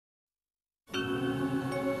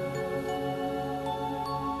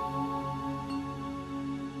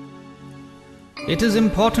It is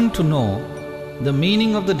important to know the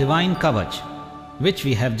meaning of the divine Kavach, which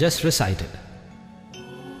we have just recited.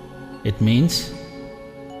 It means,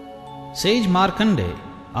 Sage Markandeya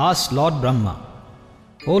asked Lord Brahma,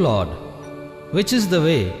 "O Lord, which is the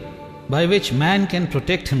way by which man can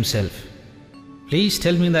protect himself? Please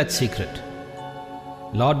tell me that secret."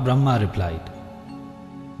 Lord Brahma replied,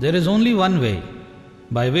 "There is only one way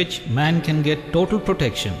by which man can get total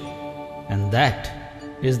protection, and that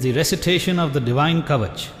is the recitation of the divine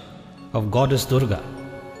Kavach of Goddess Durga.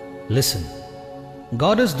 Listen,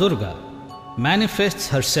 Goddess Durga manifests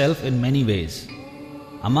herself in many ways.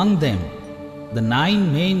 Among them, the 9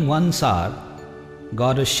 main ones are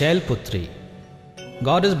Goddess Shailputri,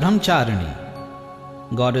 Goddess Brahmacharini,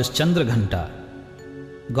 Goddess Chandraghanta,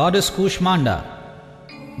 Goddess Kushmanda,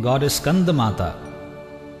 Goddess Skandamata,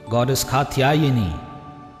 Goddess Katyayini,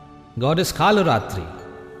 Goddess Kalaratri,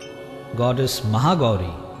 Goddess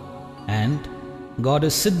Mahagauri, and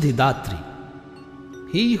Goddess Siddhidatri.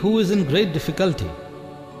 He who is in great difficulty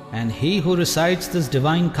and he who recites this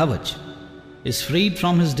divine Kavach is freed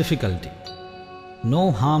from his difficulty.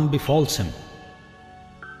 No harm befalls him.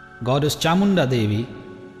 Goddess Chamunda Devi,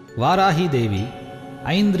 Varahi Devi,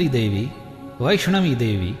 Aindri Devi, Vaishnavi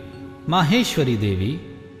Devi, Maheshwari Devi,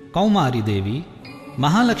 Kaumari Devi,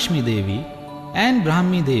 Mahalakshmi Devi, and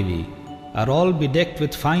Brahmi Devi are all bedecked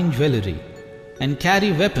with fine jewellery and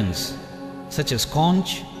carry weapons such as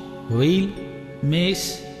conch, wheel, mace,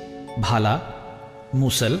 bhala,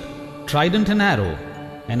 musal, trident and arrow,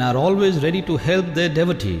 and are always ready to help their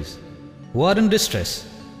devotees who are in distress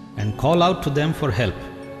and call out to them for help.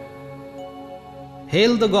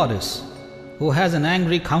 Hail the goddess who has an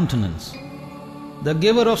angry countenance, the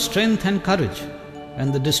giver of strength and courage,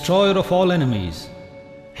 and the destroyer of all enemies.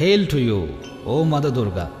 Hail to you, O Mother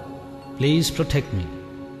Durga. Please protect me.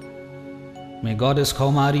 May Goddess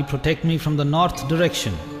Kaumari protect me from the north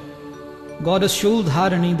direction, Goddess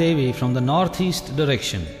Shuldharani Devi from the northeast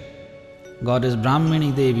direction, Goddess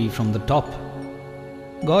Brahmini Devi from the top,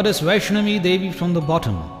 Goddess Vaishnavi Devi from the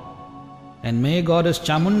bottom, and may Goddess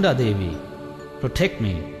Chamunda Devi protect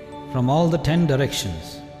me from all the 10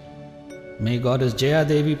 directions. May Goddess Jaya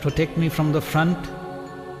Devi protect me from the front,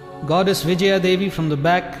 Goddess Vijaya Devi from the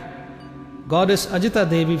back, Goddess Ajita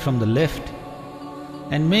Devi from the left,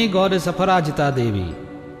 and may Goddess Aparajita Devi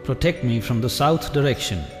protect me from the south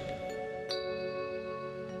direction.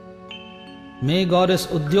 May Goddess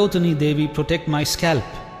Udyotani Devi protect my scalp,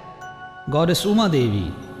 Goddess Uma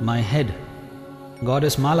Devi, my head,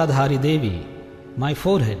 Goddess Maladhari Devi, my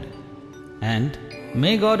forehead, and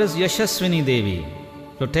may Goddess Yashaswini Devi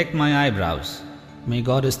protect my eyebrows. May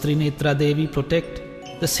Goddess Trinetra Devi protect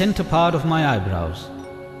the center part of my eyebrows,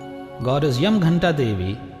 Goddess Yamghanta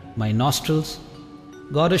Devi, my nostrils,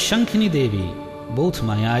 Goddess Shankhini Devi, both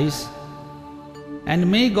my eyes, and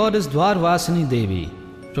may Goddess Dwarvasini Devi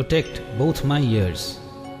protect both my ears.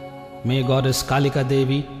 May Goddess Kalika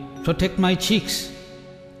Devi protect my cheeks,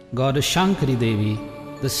 Goddess Shankari Devi,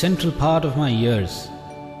 the central part of my ears,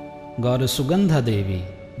 Goddess Sugandha Devi,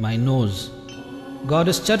 my nose,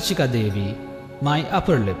 Goddess Charchika Devi, my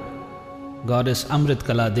upper lip, Goddess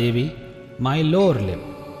Amritkala Devi, my lower lip,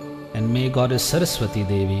 and may Goddess Saraswati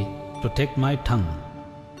Devi protect my tongue.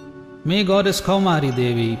 May Goddess Kaumari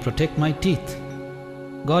Devi protect my teeth,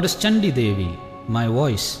 Goddess Chandi Devi, my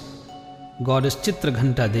voice, Goddess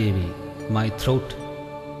Chitraghanta Devi, my throat,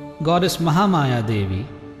 Goddess Mahamaya Devi,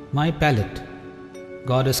 my palate,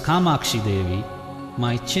 Goddess Kamakshi Devi,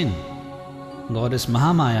 my chin, Goddess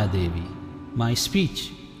Mahamaya Devi, my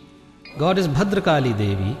speech, Goddess Bhadrakali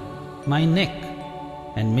Devi, my neck,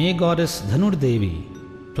 and may Goddess Dhanur Devi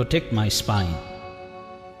protect my spine.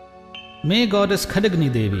 May Goddess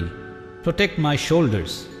Khadagni Devi protect my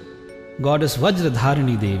shoulders, Goddess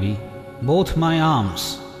Vajradharini Devi, both my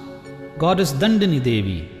arms, Goddess Dandini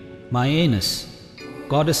Devi, my anus,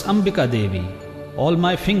 Goddess Ambika Devi, all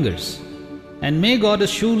my fingers, and may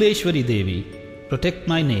Goddess Shuleshwari Devi protect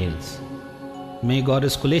my nails. May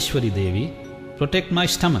Goddess Kuleshwari Devi protect my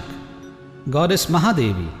stomach, Goddess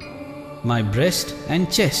Mahadevi, my breast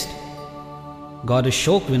and chest, Goddess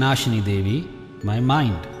Shok Vinashini Devi, my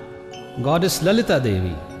mind, Goddess Lalita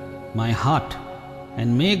Devi, my heart,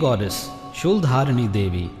 and may Goddess Shuldharani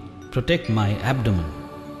Devi protect my abdomen.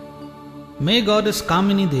 May Goddess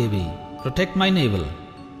Kamini Devi protect my navel,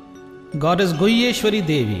 Goddess Goyeshwari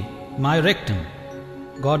Devi, my rectum,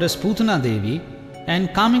 Goddess Putana Devi and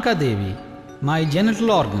Kamika Devi, my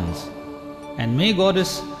genital organs, and may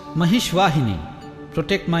Goddess Mahishvahini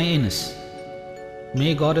protect my anus.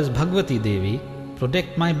 May Goddess Bhagavati Devi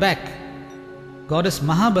protect my back, Goddess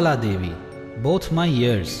Mahabala Devi, both my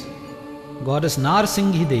ears, Goddess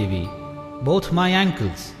Narsinghi Devi, both my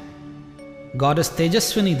ankles. Goddess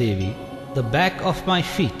Tejaswini Devi, the back of my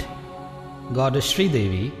feet. Goddess Shri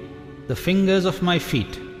Devi, the fingers of my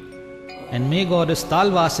feet. And may Goddess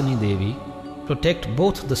Talvasini Devi protect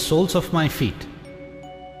both the soles of my feet.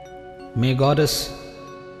 May Goddess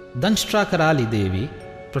Danshtra Karali Devi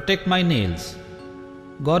protect my nails.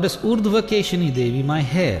 Goddess Urdhvakeshini Devi, my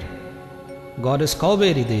hair. Goddess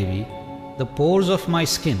Kauberi Devi, the pores of my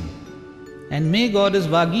skin. And may Goddess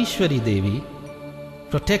Vagishwari Devi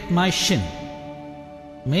protect my shin.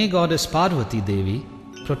 May Goddess Parvati Devi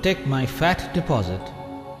protect my fat deposit,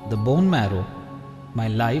 the bone marrow, my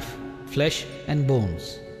life, flesh and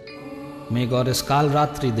bones. May Goddess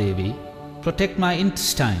Kalratri Devi protect my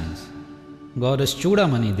intestines. Goddess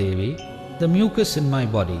Chudamani Devi, the mucus in my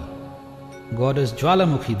body. Goddess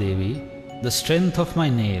Jwalamukhi Devi, the strength of my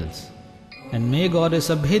nails. And may Goddess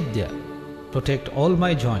Abhidya protect all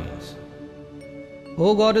my joints.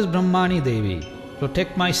 O Goddess Brahmani Devi,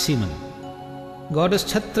 protect my semen. Goddess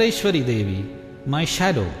Chhatreshwari Devi, my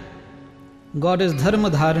shadow. Goddess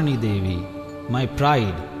Dharmadharani Devi, my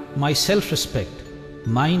pride, my self-respect,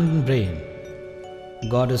 mind and brain.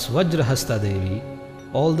 Goddess Vajrahasta Devi,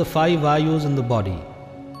 all the 5 Vayus in the body.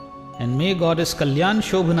 And may Goddess Kalyan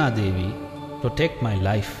Shobhana Devi protect my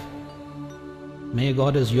life. May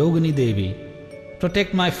Goddess Yogini Devi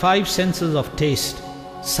protect my 5 senses of taste,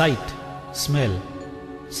 sight, smell,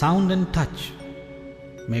 sound and touch.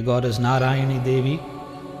 May Goddess Narayani Devi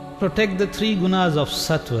protect the 3 gunas of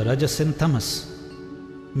Sattva, Rajas and Tamas.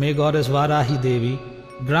 May Goddess Varahi Devi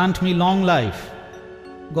grant me long life.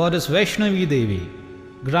 Goddess Vaishnavi Devi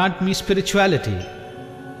grant me spirituality.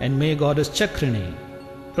 And may Goddess Chakrini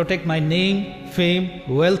protect my name, fame,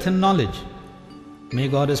 wealth and knowledge. May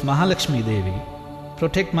Goddess Mahalakshmi Devi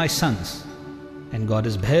protect my sons. And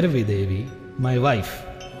Goddess Bhairavi Devi, my wife.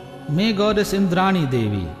 May Goddess Indrani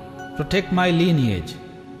Devi protect my lineage.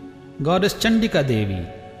 Goddess Chandika Devi,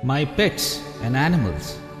 my pets and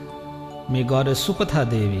animals. May Goddess Supatha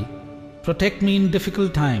Devi protect me in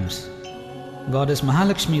difficult times. Goddess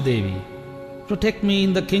Mahalakshmi Devi protect me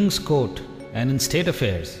in the king's court and in state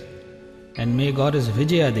affairs. And may Goddess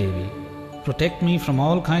Vijaya Devi protect me from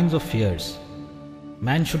all kinds of fears.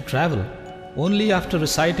 Man should travel only after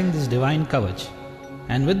reciting this divine Kavach,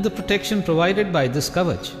 and with the protection provided by this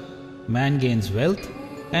Kavach, man gains wealth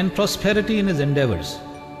and prosperity in his endeavors.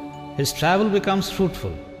 His travel becomes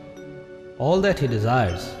fruitful. All that he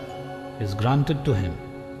desires is granted to him.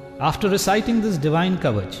 After reciting this divine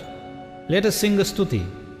Kavach, let us sing a stuti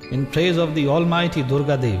in praise of the Almighty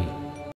Durga Devi.